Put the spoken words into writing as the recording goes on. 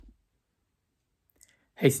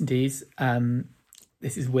Hey, Cindy's.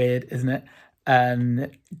 This is weird, isn't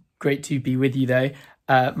it? Great to be with you, though.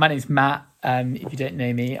 My name's Matt. If you don't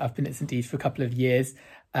know me, I've been at St. Dee's for a couple of years,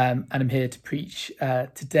 and I'm here to preach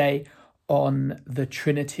today on the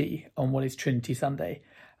Trinity, on what is Trinity Sunday.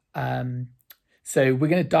 So we're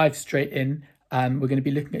going to dive straight in. We're going to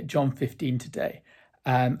be looking at John 15 today,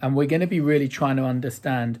 and we're going to be really trying to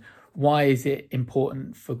understand why is it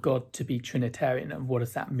important for God to be Trinitarian, and what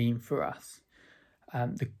does that mean for us?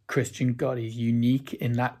 The Christian God is unique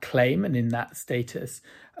in that claim and in that status.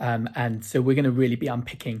 And so we're going to really be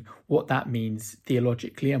unpicking what that means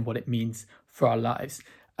theologically and what it means for our lives.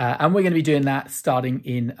 And we're going to be doing that starting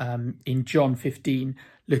in John 15,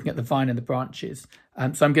 looking at the vine and the branches.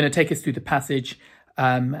 So I'm going to take us through the passage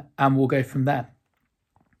and we'll go from there.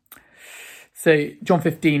 So John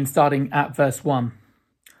 15, starting at verse 1.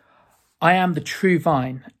 I am the true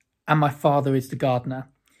vine, and my Father is the gardener.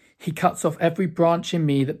 He cuts off every branch in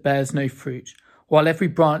me that bears no fruit, while every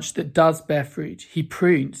branch that does bear fruit, he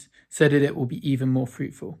prunes so that it will be even more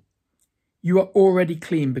fruitful. You are already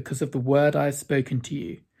clean because of the word I have spoken to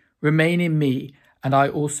you. Remain in me, and I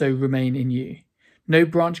also remain in you. No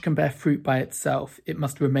branch can bear fruit by itself. It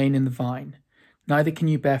must remain in the vine. Neither can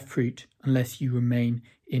you bear fruit unless you remain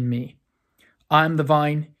in me. I am the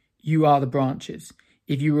vine, you are the branches.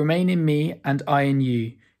 If you remain in me and I in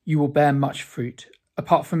you, you will bear much fruit.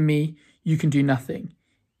 Apart from me, you can do nothing.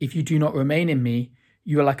 If you do not remain in me,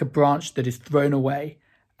 you are like a branch that is thrown away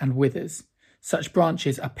and withers. Such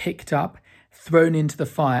branches are picked up, thrown into the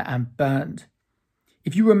fire and burned.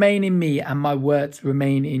 If you remain in me and my words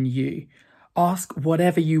remain in you, ask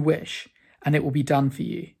whatever you wish, and it will be done for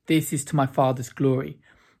you. This is to my Father's glory,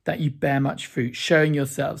 that you bear much fruit, showing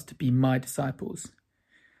yourselves to be my disciples.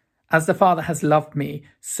 As the Father has loved me,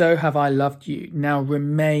 so have I loved you. Now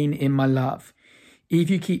remain in my love. If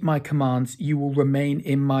you keep my commands, you will remain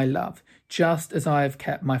in my love, just as I have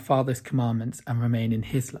kept my Father's commandments and remain in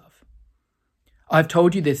his love. I have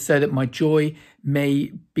told you this so that my joy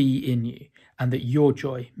may be in you, and that your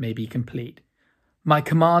joy may be complete. My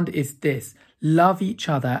command is this: love each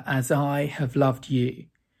other as I have loved you.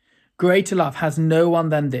 Greater love has no one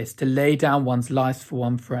than this, to lay down one's life for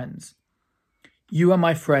one's friends. You are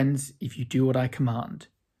my friends if you do what I command.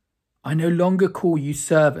 I no longer call you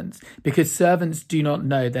servants, because servants do not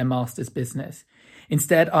know their master's business.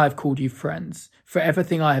 Instead, I have called you friends, for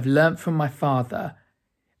everything I have learnt from my Father,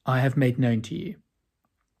 I have made known to you.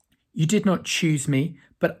 You did not choose me,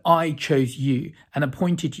 but I chose you and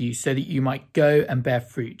appointed you so that you might go and bear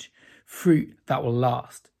fruit, fruit that will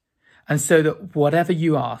last. And so that whatever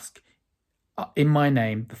you ask in my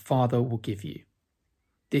name, the Father will give you.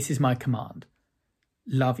 This is my command.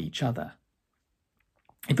 Love each other.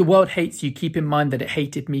 If the world hates you, keep in mind that it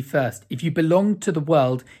hated me first. If you belonged to the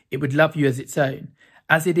world, it would love you as its own.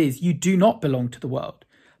 As it is, you do not belong to the world,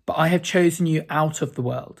 but I have chosen you out of the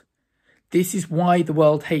world. This is why the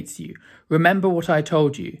world hates you. Remember what I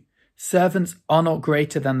told you. Servants are not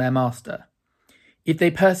greater than their master. If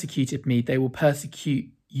they persecuted me, they will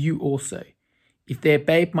persecute you also. If they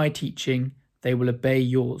obeyed my teaching, they will obey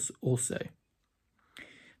yours also.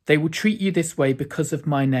 They will treat you this way because of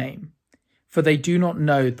my name, for they do not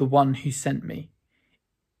know the one who sent me.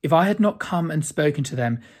 If I had not come and spoken to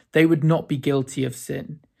them, they would not be guilty of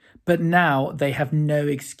sin. But now they have no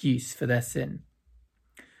excuse for their sin.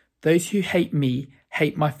 Those who hate me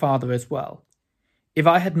hate my Father as well. If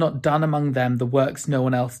I had not done among them the works no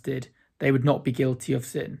one else did, they would not be guilty of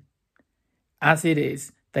sin. As it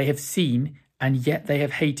is, they have seen, and yet they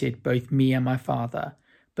have hated both me and my Father.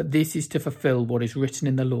 But this is to fulfill what is written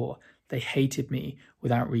in the law: they hated me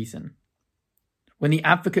without reason. When the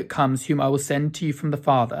advocate comes, whom I will send to you from the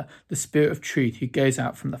Father, the Spirit of truth who goes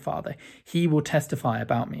out from the Father, he will testify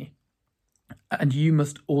about me. And you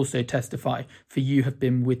must also testify, for you have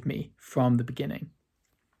been with me from the beginning.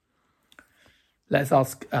 Let's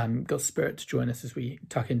ask God's Spirit to join us as we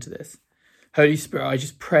tuck into this. Holy Spirit, I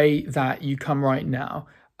just pray that you come right now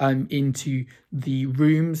into the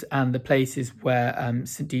rooms and the places where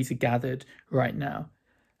St. Dee's are gathered right now.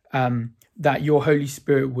 That your Holy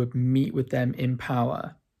Spirit would meet with them in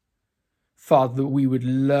power. Father, that we would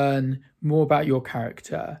learn more about your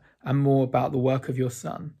character and more about the work of your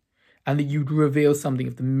Son, and that you'd reveal something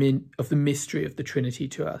of the mystery of the Trinity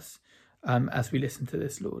to us as we listen to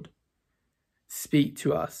this, Lord. Speak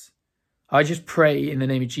to us. I just pray in the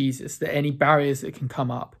name of Jesus that any barriers that can come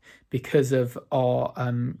up because of our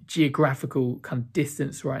geographical kind of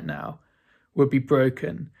distance right now would be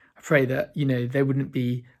broken. I pray that, there wouldn't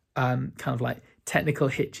be kind of like technical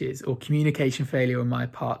hitches or communication failure on my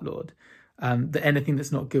part, Lord, that anything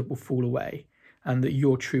that's not good will fall away and that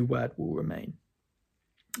your true word will remain.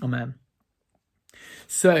 Amen.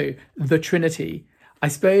 So, the Trinity. I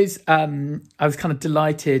suppose I was kind of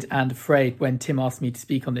delighted and afraid when Tim asked me to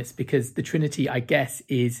speak on this, because the Trinity, I guess,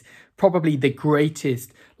 is probably the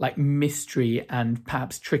greatest mystery and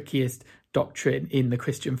perhaps trickiest doctrine in the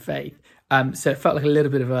Christian faith. So it felt like a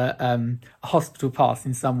little bit of a hospital pass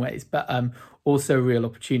in some ways, but also a real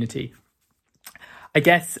opportunity. I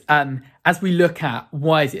guess as we look at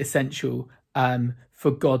why is it essential for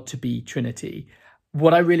God to be Trinity,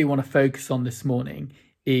 what I really want to focus on this morning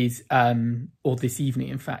is, or this evening,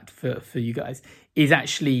 in fact, for you guys, is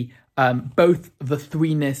actually both the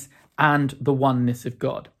threeness and the oneness of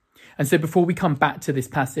God. And so before we come back to this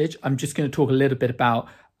passage, I'm just going to talk a little bit about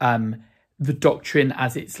the doctrine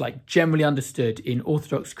as it's generally understood in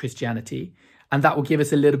Orthodox Christianity. And that will give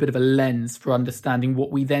us a little bit of a lens for understanding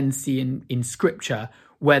what we then see in Scripture,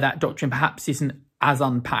 where that doctrine perhaps isn't as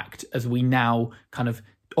unpacked as we now kind of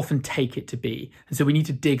often take it to be. And so we need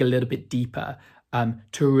to dig a little bit deeper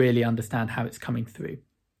to really understand how it's coming through.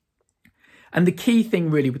 And the key thing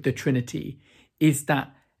really with the Trinity is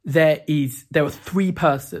that there are three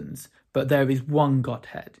persons, but there is one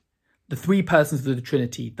Godhead. The three persons of the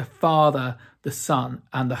Trinity, the Father, the Son,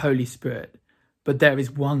 and the Holy Spirit, but there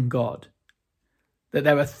is one God. That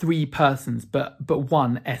there are three persons, but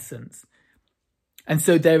one essence. And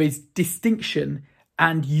so there is distinction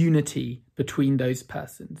and unity between those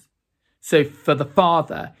persons. So for the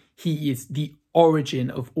Father, he is the origin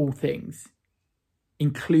of all things,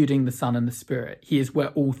 including the Son and the Spirit. He is where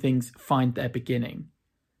all things find their beginning.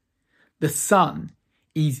 The Son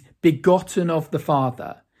is begotten of the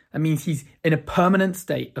Father. That means he's in a permanent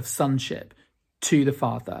state of sonship to the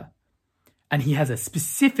Father. And he has a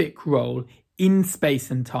specific role in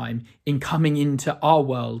space and time in coming into our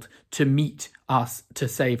world to meet us, to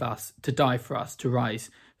save us, to die for us, to rise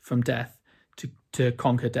from death, to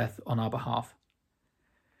conquer death on our behalf.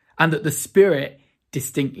 And that the Spirit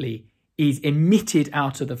distinctly is emitted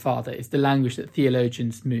out of the Father is the language that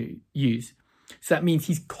theologians use. So that means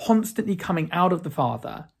he's constantly coming out of the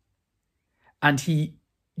Father, and he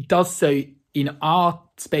does so in our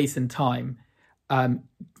space and time.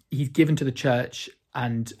 He's given to the church,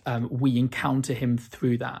 and we encounter him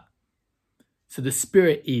through that. So the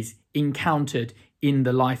Spirit is encountered in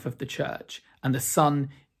the life of the church, and the Son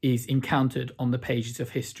is encountered on the pages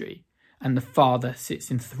of history, and the Father sits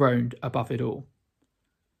enthroned above it all.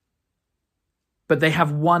 But they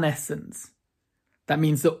have one essence. That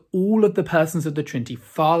means that all of the persons of the Trinity,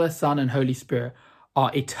 Father, Son, and Holy Spirit,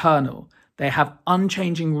 are eternal. They have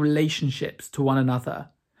unchanging relationships to one another.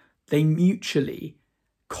 They mutually,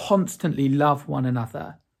 constantly love one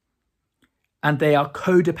another. And they are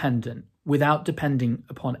codependent without depending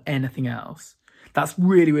upon anything else. That's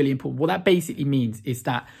really, really important. What that basically means is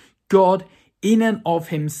that God, in and of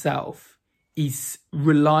himself, is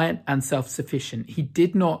reliant and self-sufficient. He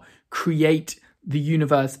did not create the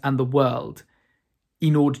universe and the world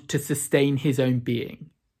in order to sustain his own being.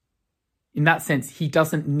 In that sense, he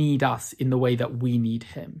doesn't need us in the way that we need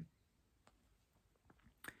him.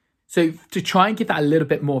 So to try and give that a little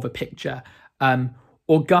bit more of a picture,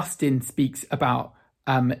 Augustine speaks about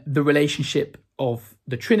the relationship of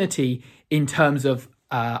the Trinity in terms of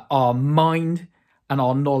our mind and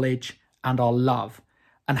our knowledge and our love,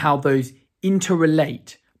 and how those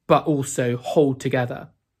interrelate but also hold together.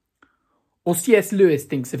 Or C.S. Lewis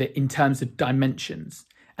thinks of it in terms of dimensions,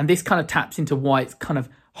 and this kind of taps into why it's kind of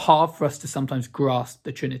hard for us to sometimes grasp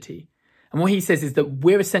the Trinity. And what he says is that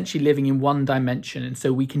we're essentially living in one dimension, and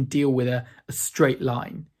so we can deal with a straight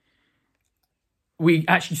line. We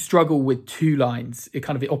actually struggle with two lines,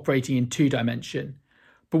 kind of operating in two dimension.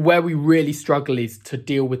 But where we really struggle is to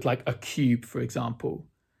deal with a cube, for example,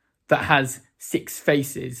 that has 6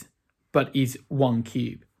 faces, but is one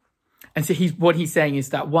cube. And so what he's saying is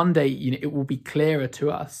that one day, it will be clearer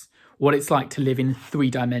to us what it's like to live in 3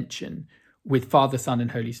 dimension with Father, Son,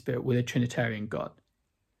 and Holy Spirit, with a Trinitarian God.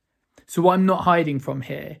 So what I'm not hiding from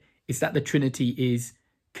here is that the Trinity is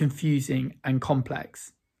confusing and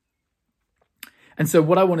complex. And so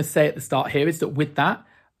what I want to say at the start here is that with that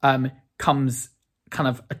comes kind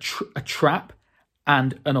of a trap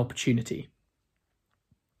and an opportunity.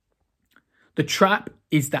 The trap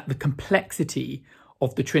is that the complexity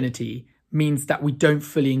of the Trinity means that we don't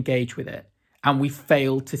fully engage with it, and we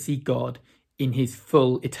fail to see God in his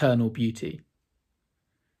full eternal beauty.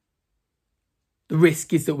 The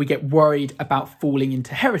risk is that we get worried about falling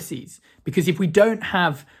into heresies, because if we don't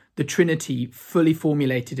have the Trinity fully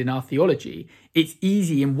formulated in our theology, it's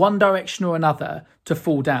easy in one direction or another to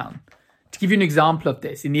fall down. To give you an example of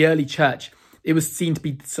this, in the early church, it was seen to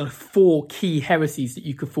be sort of 4 key heresies that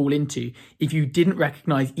you could fall into if you didn't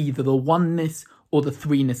recognize either the oneness or the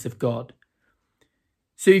threeness of God.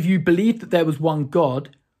 So if you believe that there was one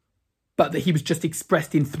God, but that he was just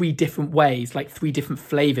expressed in three different ways, like three different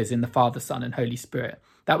flavors in the Father, Son, and Holy Spirit,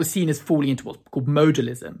 that was seen as falling into what's called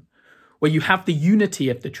modalism, where you have the unity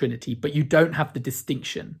of the Trinity, but you don't have the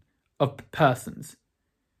distinction of persons.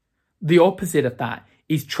 The opposite of that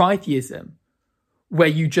is tritheism, where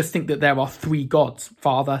you just think that there are three gods,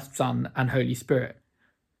 Father, Son, and Holy Spirit.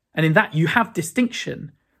 And in that, you have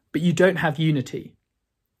distinction, but you don't have unity.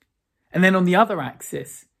 And then on the other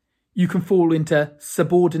axis, you can fall into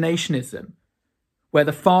subordinationism, where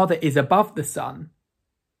the Father is above the Son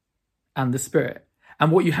and the Spirit.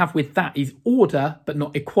 And what you have with that is order, but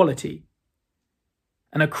not equality.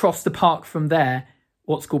 And across the park from there,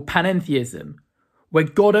 what's called panentheism, where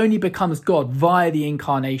God only becomes God via the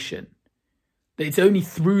incarnation. That it's only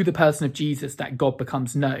through the person of Jesus that God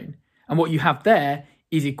becomes known. And what you have there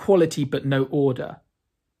is equality, but no order.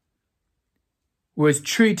 Whereas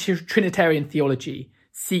true Trinitarian theology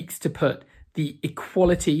seeks to put the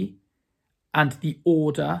equality and the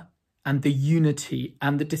order and the unity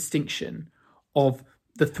and the distinction of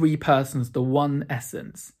the three persons, the one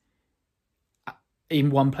essence, in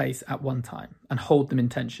one place at one time and hold them in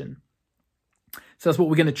tension. So that's what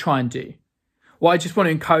we're going to try and do. What I just want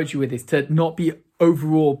to encourage you with is to not be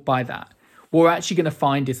overawed by that. What we're actually going to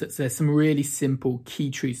find is that there's some really simple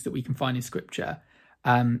key truths that we can find in Scripture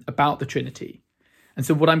about the Trinity. And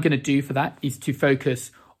so what I'm going to do for that is to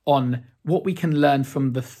focus on what we can learn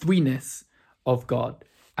from the threeness of God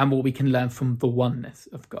and what we can learn from the oneness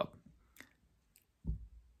of God.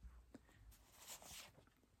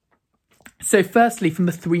 So firstly, from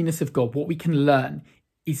the threeness of God, what we can learn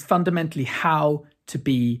is fundamentally how to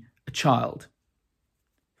be a child.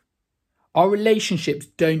 Our relationships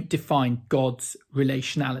don't define God's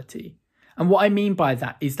relationality. And what I mean by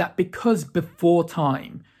that is that because before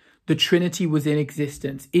time, the Trinity was in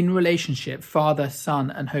existence, in relationship, Father, Son,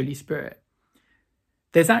 and Holy Spirit,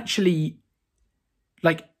 there's actually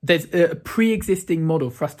there's a pre-existing model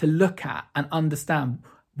for us to look at and understand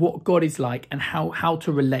what God is like and how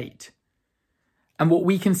to relate. And what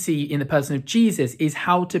we can see in the person of Jesus is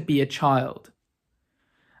how to be a child.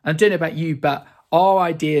 And I don't know about you, but our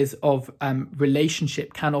ideas of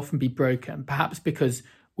relationship can often be broken, perhaps because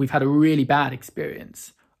we've had a really bad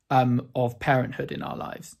experience of parenthood in our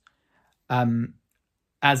lives.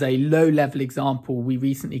 As a low-level example, we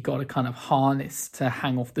recently got a kind of harness to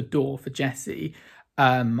hang off the door for Jessie,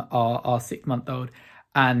 our 6-month-old.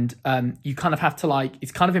 And you kind of have to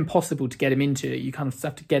it's kind of impossible to get him into it. You kind of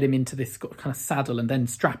have to get him into this kind of saddle and then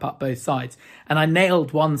strap up both sides. And I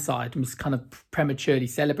nailed one side and was kind of prematurely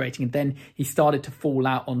celebrating. And then he started to fall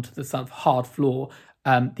out onto the sort of hard floor,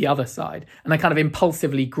 the other side. And I kind of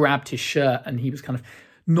impulsively grabbed his shirt and he was kind of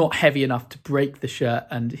not heavy enough to break the shirt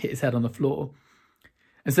and hit his head on the floor.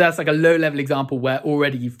 And so that's like a low-level example where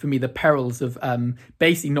already, for me, the perils of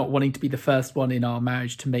basically not wanting to be the first one in our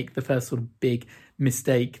marriage to make the first sort of big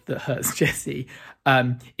mistake that hurts Jessie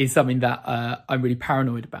is something that I'm really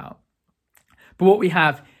paranoid about. But what we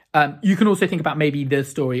have, you can also think about maybe the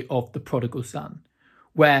story of the prodigal son,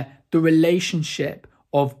 where the relationship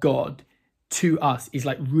of God to us is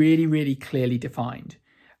really, really clearly defined.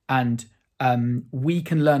 And we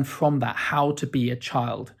can learn from that how to be a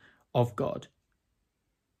child of God.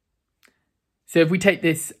 So if we take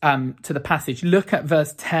this to the passage, look at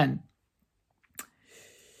verse 10.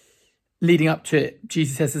 Leading up to it,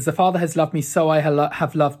 Jesus says, "As the Father has loved me, so I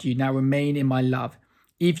have loved you. Now remain in my love.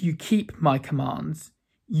 If you keep my commands,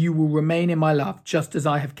 you will remain in my love, just as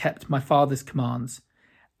I have kept my Father's commands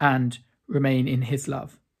and remain in his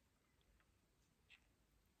love."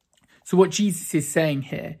 So what Jesus is saying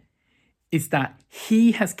here is that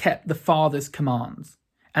he has kept the Father's commands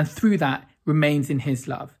and through that remains in his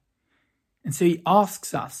love. And so he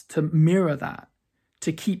asks us to mirror that,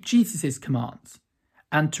 to keep Jesus's commands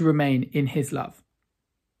and to remain in his love.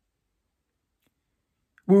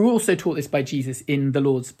 We're also taught this by Jesus in the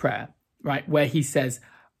Lord's Prayer, right? Where he says,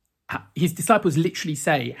 his disciples literally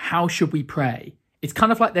say, how should we pray? It's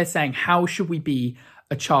kind of like they're saying, how should we be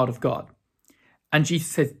a child of God? And Jesus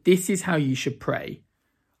says, this is how you should pray.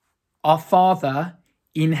 Our Father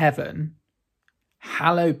in heaven,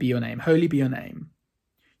 hallowed be your name, holy be your name.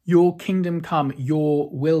 Your kingdom come, your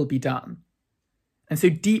will be done. And so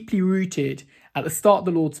deeply rooted at the start of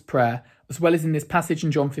the Lord's Prayer, as well as in this passage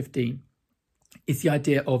in John 15, is the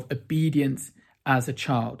idea of obedience as a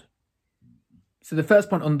child. So the first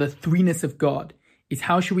point on the threeness of God is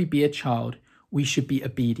how should we be a child? We should be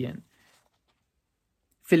obedient.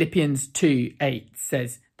 Philippians 2:8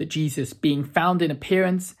 says that Jesus, being found in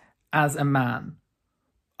appearance as a man,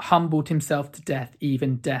 humbled himself to death,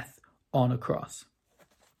 even death on a cross.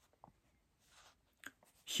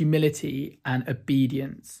 Humility and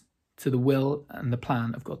obedience to the will and the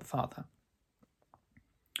plan of God the Father.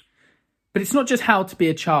 But it's not just how to be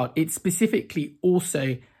a child, it's specifically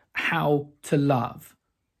also how to love.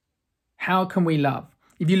 How can we love?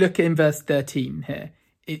 If you look in verse 13 here,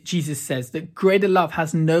 Jesus says that greater love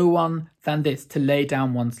has no one than this, to lay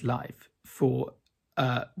down one's life for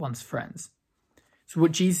one's friends. So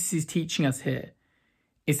what Jesus is teaching us here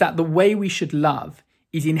is that the way we should love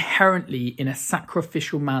is inherently in a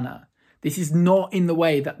sacrificial manner. This is not in the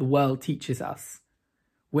way that the world teaches us.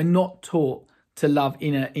 We're not taught to love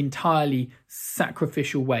in an entirely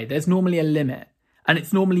sacrificial way. There's normally a limit, and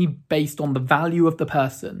it's normally based on the value of the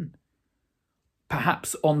person,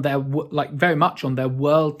 perhaps on their, very much on their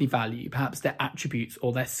worldly value, perhaps their attributes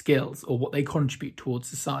or their skills or what they contribute towards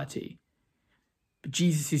society. But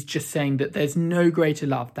Jesus is just saying that there's no greater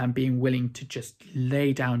love than being willing to just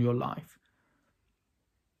lay down your life.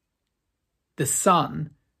 The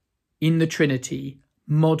Son in the Trinity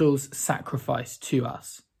models sacrifice to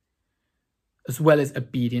us, as well as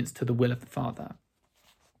obedience to the will of the Father.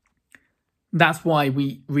 That's why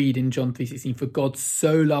we read in John 3:16, for God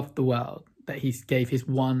so loved the world that he gave his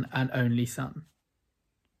one and only Son.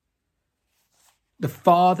 The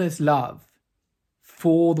Father's love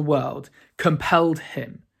for the world compelled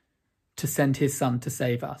him to send his Son to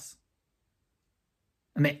save us.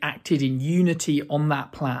 And they acted in unity on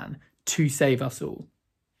that plan to save us all.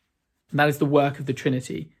 And that is the work of the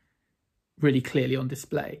Trinity, really clearly on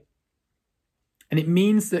display. And it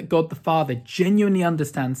means that God the Father genuinely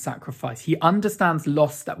understands sacrifice. He understands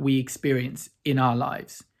loss that we experience in our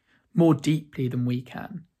lives more deeply than we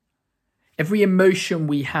can. Every emotion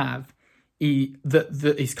we have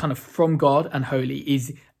that is kind of from God and holy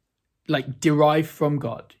is derived from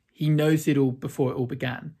God. He knows it all before it all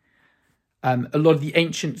began. A lot of the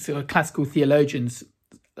ancient sort of classical theologians,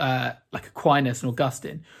 like Aquinas and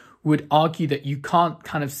Augustine, would argue that you can't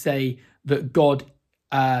kind of say that God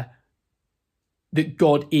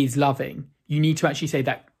is loving. You need to actually say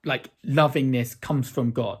that lovingness comes from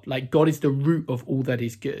God. God is the root of all that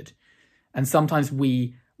is good. And sometimes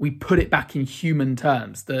we put it back in human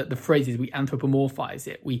terms. The phrases, we anthropomorphize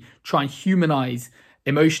it. We try and humanize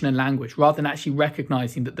emotion and language rather than actually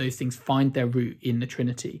recognizing that those things find their root in the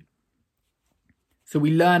Trinity. So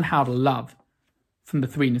we learn how to love from the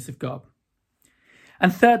threeness of God.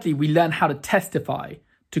 And thirdly, we learn how to testify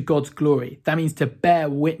to God's glory. That means to bear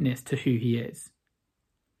witness to who he is.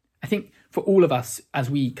 I think for all of us, as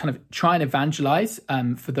we kind of try and evangelize,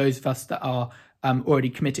 for those of us that are already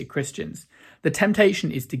committed Christians, the temptation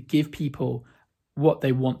is to give people what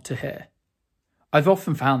they want to hear. I've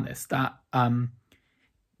often found this, that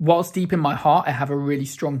whilst deep in my heart, I have a really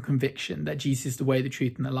strong conviction that Jesus is the way, the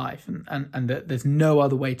truth, and the life, and that there's no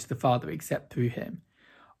other way to the Father except through him.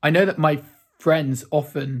 I know that my friends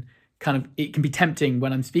often it can be tempting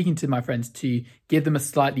when I'm speaking to my friends to give them a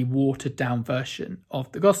slightly watered down version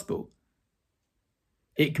of the gospel.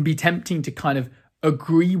 It can be tempting to kind of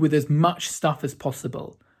agree with as much stuff as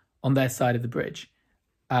possible on their side of the bridge,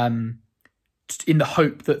 in the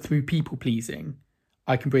hope that through people pleasing,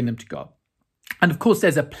 I can bring them to God. And of course,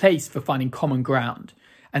 there's a place for finding common ground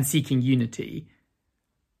and seeking unity,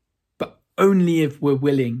 but only if we're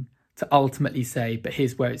willing to ultimately say, but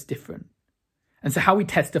here's where it's different. And so how we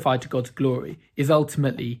testify to God's glory is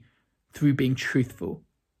ultimately through being truthful,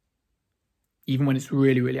 even when it's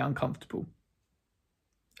really, really uncomfortable.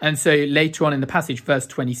 And so later on in the passage, verse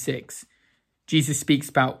 26, Jesus speaks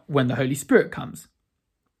about when the Holy Spirit comes.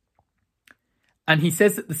 And he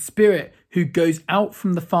says that the Spirit who goes out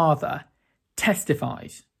from the Father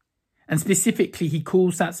testifies. And specifically, he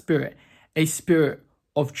calls that Spirit a Spirit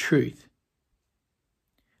of truth.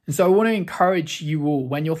 And so I want to encourage you all,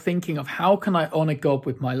 when you're thinking of how can I honor God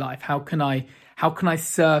with my life? How can I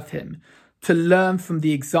serve him? To learn from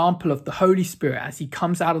the example of the Holy Spirit as he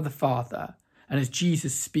comes out of the Father and as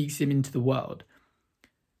Jesus speaks him into the world,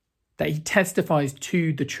 that he testifies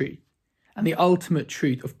to the truth. And the ultimate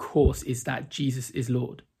truth, of course, is that Jesus is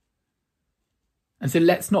Lord. And so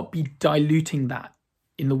let's not be diluting that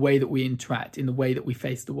in the way that we interact, in the way that we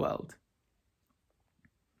face the world.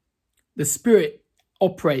 The Spirit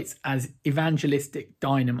operates as evangelistic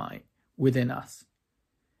dynamite within us.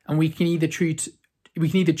 And we can either choose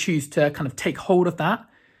to kind of take hold of that,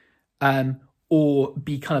 or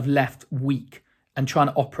be kind of left weak and trying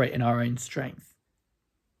to operate in our own strength.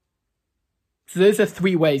 So those are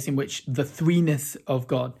three ways in which the threeness of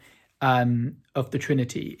God, of the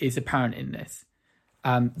Trinity, is apparent in this.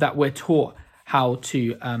 That we're taught how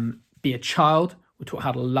to be a child, we're taught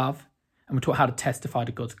how to love, and we're taught how to testify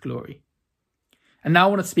to God's glory. And now I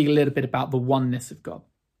want to speak a little bit about the oneness of God.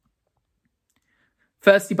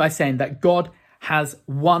 Firstly, by saying that God has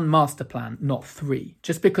one master plan, not three.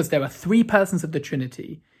 Just because there are three persons of the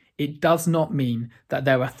Trinity, it does not mean that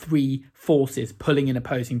there are three forces pulling in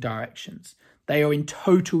opposing directions. They are in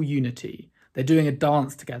total unity. They're doing a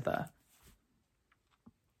dance together.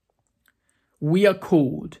 We are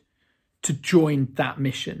called to join that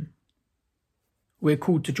mission. We're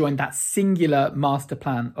called to join that singular master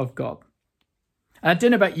plan of God. And I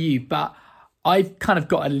don't know about you, but I've kind of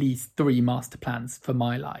got at least three master plans for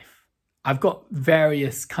my life. I've got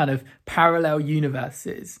various kind of parallel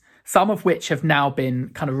universes, some of which have now been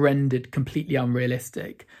kind of rendered completely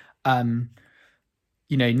unrealistic. Now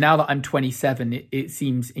that I'm 27, it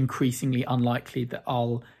seems increasingly unlikely that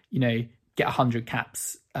I'll, get 100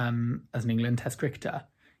 caps as an England Test cricketer.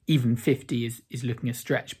 Even 50 is looking a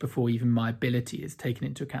stretch before even my ability is taken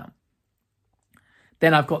into account.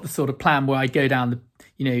 Then I've got the sort of plan where I go down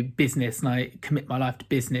the, business, and I commit my life to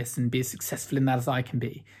business and be as successful in that as I can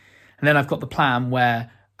be. And then I've got the plan where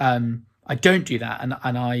I don't do that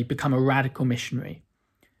and I become a radical missionary.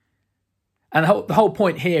 And the whole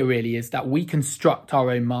point here really is that we construct our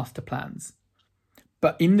own master plans.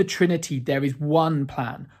 But in the Trinity, there is one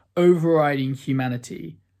plan overriding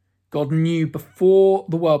humanity. God knew before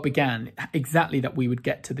the world began exactly that we would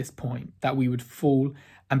get to this point, that we would fall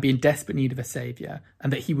and be in desperate need of a saviour,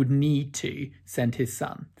 and that he would need to send his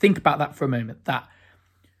son. Think about that for a moment, that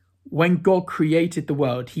when God created the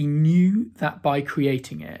world, he knew that by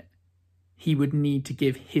creating it, he would need to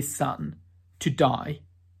give his son to die,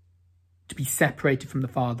 to be separated from the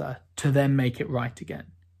Father, to then make it right again.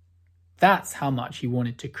 That's how much he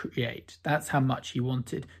wanted to create. That's how much he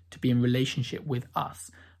wanted to be in relationship with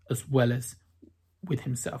us, as well as with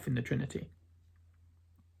himself in the Trinity.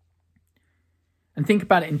 And think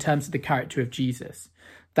about it in terms of the character of Jesus,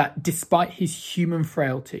 that despite his human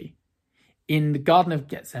frailty, in the Garden of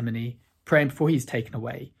Gethsemane, praying before he's taken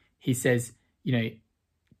away, he says,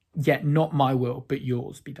 yet not my will, but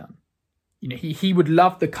yours be done. He would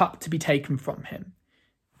love the cup to be taken from him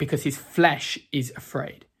because his flesh is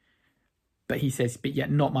afraid. But he says, but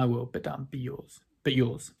yet not my will, but done, but yours.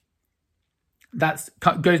 That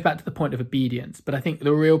goes back to the point of obedience. But I think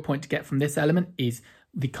the real point to get from this element is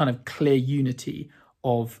the kind of clear unity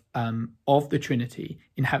of the Trinity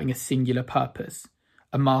in having a singular purpose,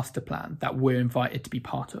 a master plan that we're invited to be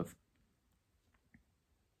part of.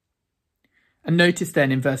 And notice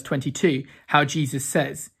then in verse 22 how Jesus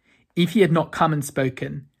says, if he had not come and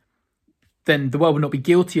spoken, then the world would not be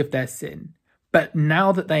guilty of their sin. But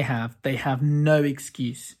now that they have no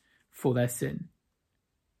excuse for their sin.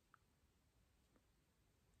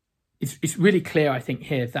 It's really clear, I think,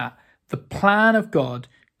 here that the plan of God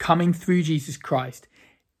coming through Jesus Christ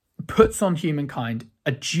puts on humankind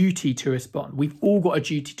a duty to respond. We've all got a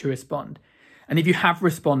duty to respond. And if you have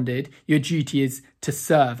responded, your duty is to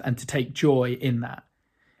serve and to take joy in that.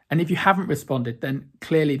 And if you haven't responded, then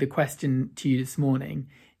clearly the question to you this morning,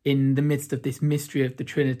 in the midst of this mystery of the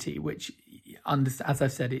Trinity, which, as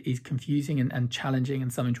I've said, it is confusing and challenging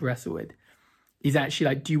and something to wrestle with, is actually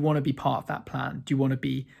like, do you want to be part of that plan? Do you want to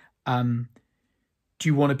be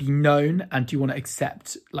known, and do you want to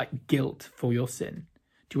accept guilt for your sin?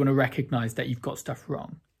 Do you want to recognize that you've got stuff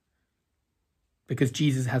wrong? Because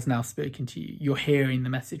Jesus has now spoken to you. You're hearing the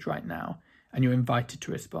message right now, and you're invited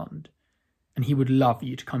to respond. And he would love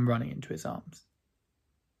you to come running into his arms.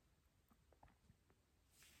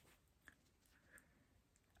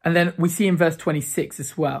 And then we see in verse 26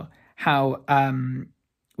 as well, how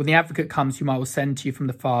when the advocate comes, whom I will send to you from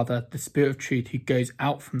the Father, the Spirit of truth who goes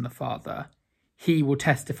out from the Father, he will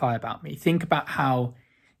testify about me. Think about how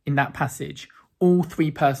in that passage, all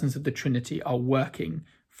three persons of the Trinity are working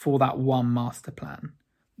for that one master plan.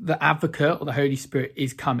 The advocate, or the Holy Spirit,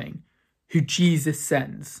 is coming, who Jesus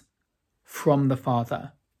sends from the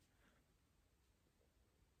Father.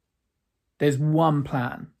 There's one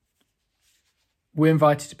plan. We're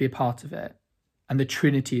invited to be a part of it, and the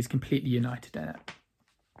Trinity is completely united in it.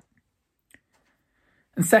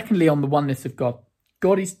 And secondly, on the oneness of God,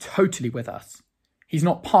 God is totally with us. He's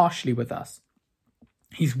not partially with us.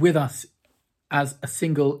 He's with us as a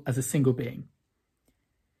single being.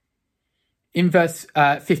 In verse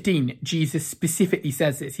 15, Jesus specifically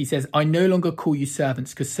says this. He says, I no longer call you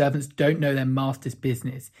servants, because servants don't know their master's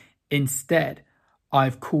business. Instead,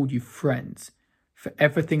 I've called you friends. For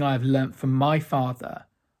everything I have learnt from my Father,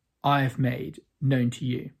 I have made known to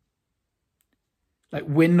you.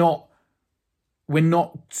 We're not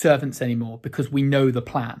servants anymore because we know the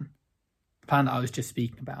plan that I was just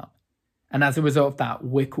speaking about. And as a result of that,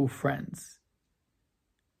 we're called friends.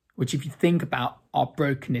 Which, if you think about our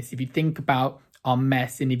brokenness, if you think about our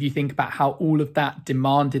mess, and if you think about how all of that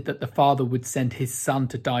demanded that the Father would send his Son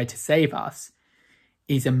to die to save us,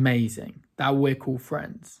 is amazing. That we're called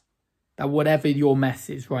friends. That whatever your mess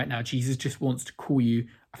is right now, Jesus just wants to call you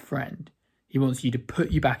a friend. He wants you to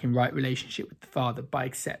put you back in right relationship with the Father by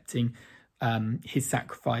accepting his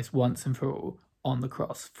sacrifice once and for all on the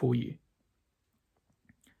cross for you.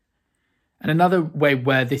 And another way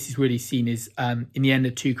where this is really seen is in the end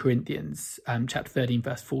of 2 Corinthians chapter 13,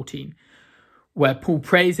 verse 14, where Paul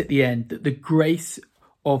prays at the end that the grace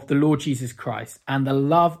of the Lord Jesus Christ and the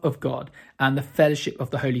love of God and the fellowship of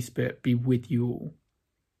the Holy Spirit be with you all.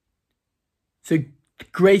 So the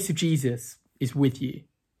grace of Jesus is with you.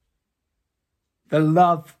 The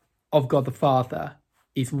love of God the Father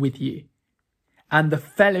is with you. And the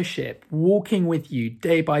fellowship, walking with you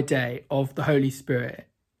day by day, of the Holy Spirit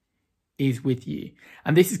is with you.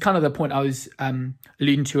 And this is kind of the point I was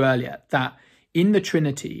alluding to earlier, that in the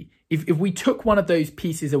Trinity, if we took one of those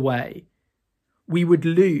pieces away, we would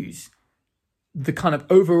lose the kind of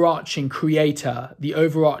overarching creator, the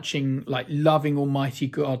overarching like loving almighty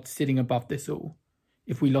God sitting above this all.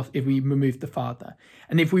 If we removed the Father,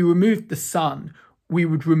 and if we removed the Son, we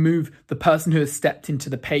would remove the person who has stepped into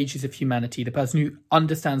the pages of humanity, the person who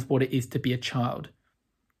understands what it is to be a child,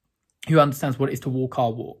 who understands what it is to walk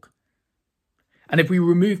our walk. And if we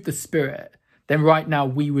removed the Spirit, then right now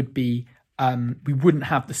we would be, we wouldn't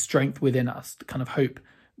have the strength within us, the kind of hope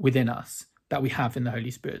within us that we have in the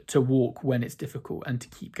Holy Spirit to walk when it's difficult and to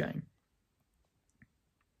keep going.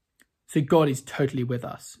 So God is totally with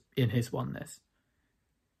us in his oneness.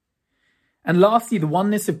 And lastly, the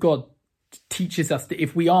oneness of God teaches us that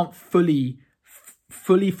if we aren't fully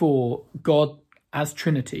for God as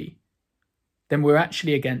Trinity, then we're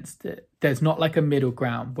actually against it. There's not like a middle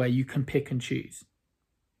ground where you can pick and choose.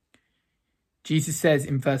 Jesus says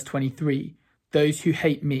in verse 23, those who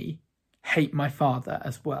hate me hate my Father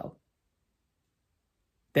as well.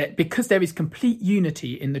 That because there is complete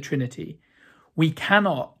unity in the Trinity, we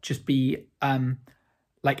cannot just be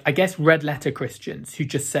red letter Christians who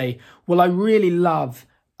just say, well, I really love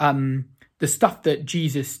the stuff that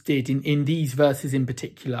Jesus did in these verses in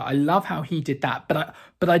particular. I love how he did that,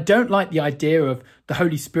 but I don't like the idea of the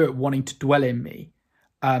Holy Spirit wanting to dwell in me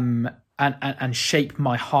and shape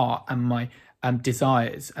my heart and my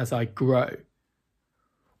desires as I grow.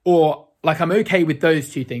 Or like I'm okay with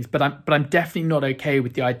those two things, but I'm definitely not okay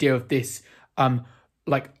with the idea of this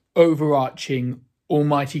overarching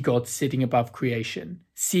almighty God sitting above creation,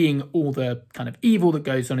 seeing all the kind of evil that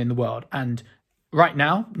goes on in the world, and right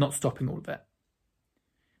now not stopping all of it.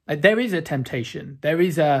 Like there is a temptation, there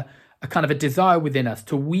is a kind of a desire within us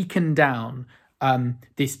to weaken down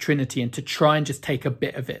this Trinity and to try and just take a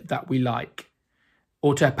bit of it that we like,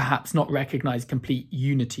 or to perhaps not recognize complete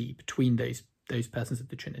unity between those persons of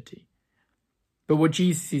the Trinity. But what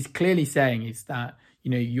Jesus is clearly saying is that,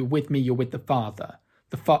 you're with me, you're with the Father.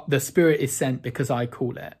 The Spirit is sent because I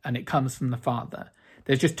call it, and it comes from the Father.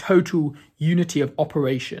 There's just total unity of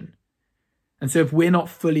operation. And so if we're not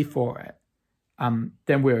fully for it,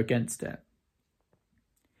 then we're against it.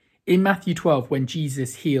 In Matthew 12, when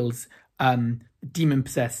Jesus heals the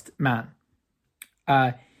demon-possessed man,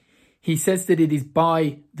 he says that it is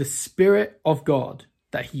by the Spirit of God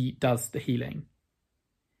that he does the healing.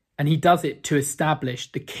 And he does it to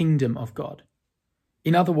establish the kingdom of God.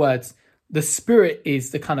 In other words, the Spirit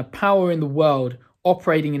is the kind of power in the world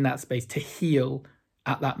operating in that space to heal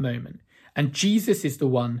at that moment. And Jesus is the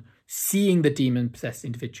one seeing the demon-possessed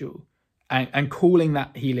individual and calling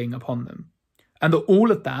that healing upon them. And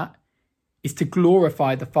all of that is to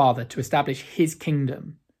glorify the Father, to establish his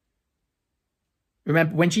kingdom.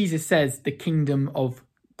 Remember, when Jesus says the kingdom of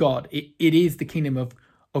God, it is the kingdom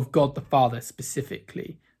of God the Father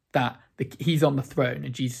specifically, that he's on the throne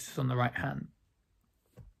and Jesus is on the right hand.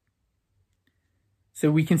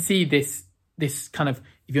 So we can see this kind of,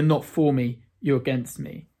 if you're not for me, you're against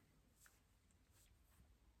me.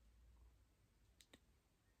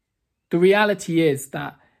 The reality is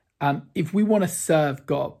that if we want to serve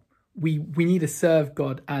God, we need to serve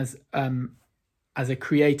God as a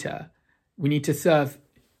creator. We need to serve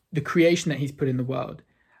the creation that he's put in the world.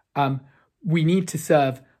 We need to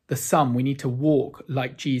serve the Son. We need to walk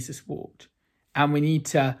like Jesus walked. And we need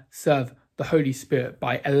to serve the Holy Spirit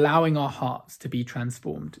by allowing our hearts to be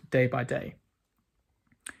transformed day by day.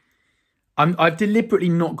 I've deliberately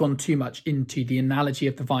not gone too much into the analogy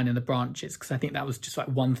of the vine and the branches, because I think that was just like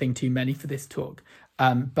one thing too many for this talk.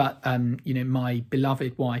 But my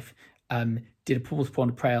beloved wife did a pause upon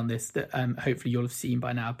a prayer on this that hopefully you'll have seen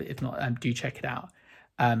by now, but if not, do check it out,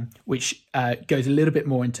 which goes a little bit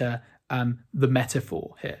more into the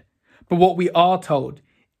metaphor here. But what we are told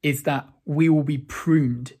is that we will be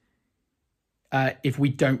pruned if we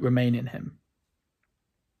don't remain in him.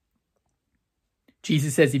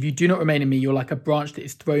 Jesus says, if you do not remain in me, you're like a branch that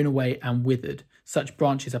is thrown away and withered. Such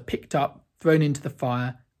branches are picked up, thrown into the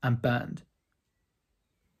fire, and burned.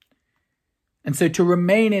 And so to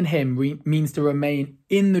remain in him means to remain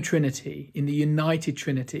in the Trinity, in the united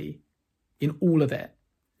Trinity, in all of it,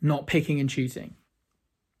 not picking and choosing.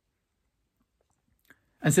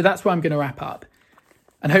 And so that's where I'm going to wrap up.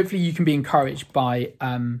 And hopefully you can be encouraged by,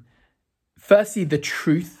 firstly, the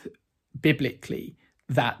truth biblically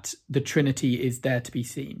that the Trinity is there to be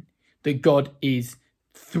seen, that God is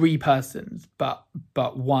three persons, but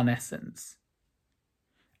one essence.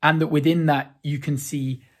 And that within that, you can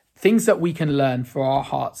see things that we can learn for our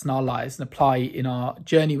hearts and our lives and apply in our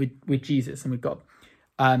journey with Jesus and with God,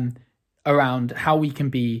 around how we can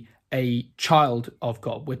be a child of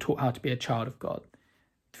God. We're taught how to be a child of God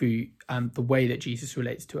through the way that Jesus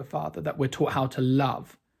relates to a father, that we're taught how to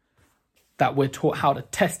love, that we're taught how to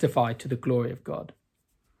testify to the glory of God,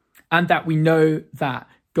 and that we know that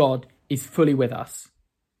God is fully with us,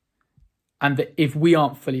 and that if we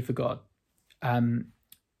aren't fully for God,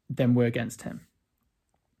 then we're against him.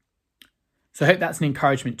 So I hope that's an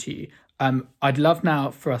encouragement to you. I'd love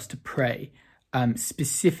now for us to pray,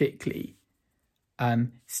 specifically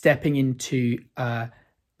stepping into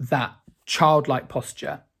that childlike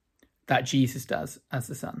posture that Jesus does as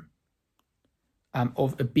the Son,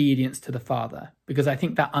 of obedience to the Father, because I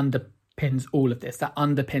think that underpins all of this, that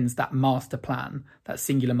underpins that master plan, that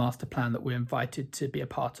singular master plan that we're invited to be a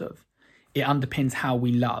part of. It underpins how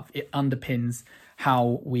we love. It underpins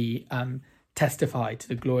how we testify to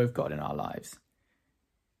the glory of God in our lives.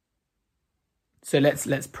 So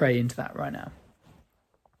let's pray into that right now.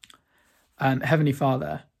 Heavenly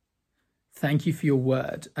Father, thank you for your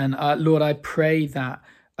word. And Lord, I pray that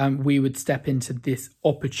we would step into this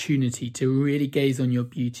opportunity to really gaze on your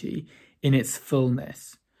beauty in its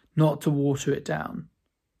fullness, not to water it down,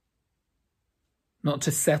 not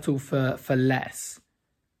to settle for less,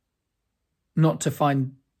 not to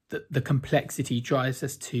find that the complexity drives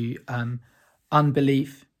us to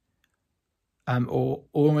unbelief or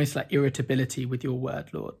almost like irritability with your word,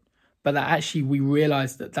 Lord. But that actually we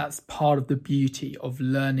realize that that's part of the beauty of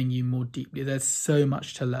learning you more deeply. There's so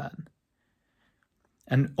much to learn.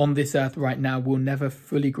 And on this earth right now, we'll never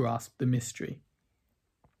fully grasp the mystery.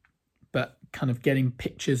 But kind of getting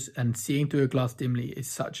pictures and seeing through a glass dimly is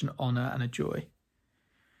such an honor and a joy.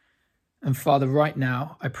 And Father, right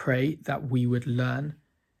now, I pray that we would learn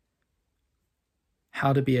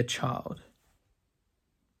how to be a child.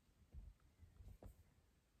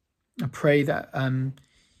 I pray that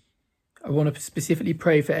I want to specifically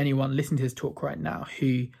pray for anyone listening to this talk right now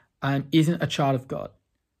who isn't a child of God,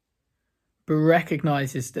 but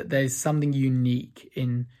recognizes that there's something unique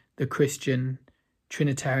in the Christian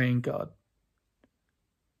Trinitarian God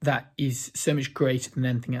that is so much greater than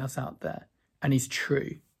anything else out there, and is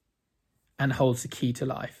true and holds the key to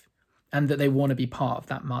life, and that they want to be part of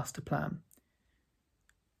that master plan.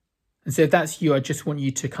 And so if that's you, I just want you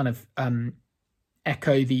to kind of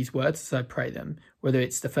echo these words as I pray them, whether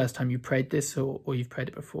it's the first time you prayed this or you've prayed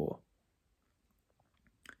it before.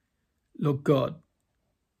 Lord God,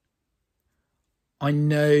 I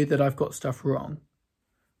know that I've got stuff wrong.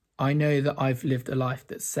 I know that I've lived a life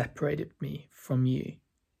that separated me from you.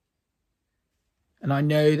 And I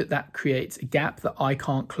know that that creates a gap that I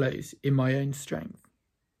can't close in my own strength.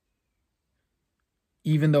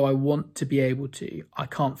 Even though I want to be able to, I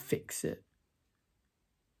can't fix it.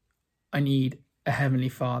 I need a Heavenly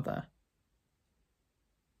Father.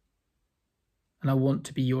 And I want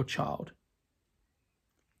to be your child.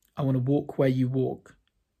 I want to walk where you walk.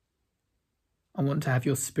 I want to have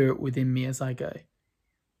your spirit within me as I go.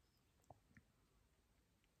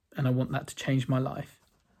 And I want that to change my life.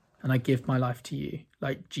 And I give my life to you,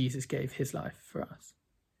 like Jesus gave his life for us.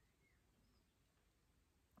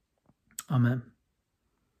 Amen.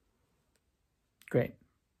 Great.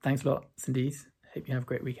 Thanks a lot, Cindy's. Hope you have a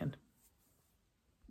great weekend.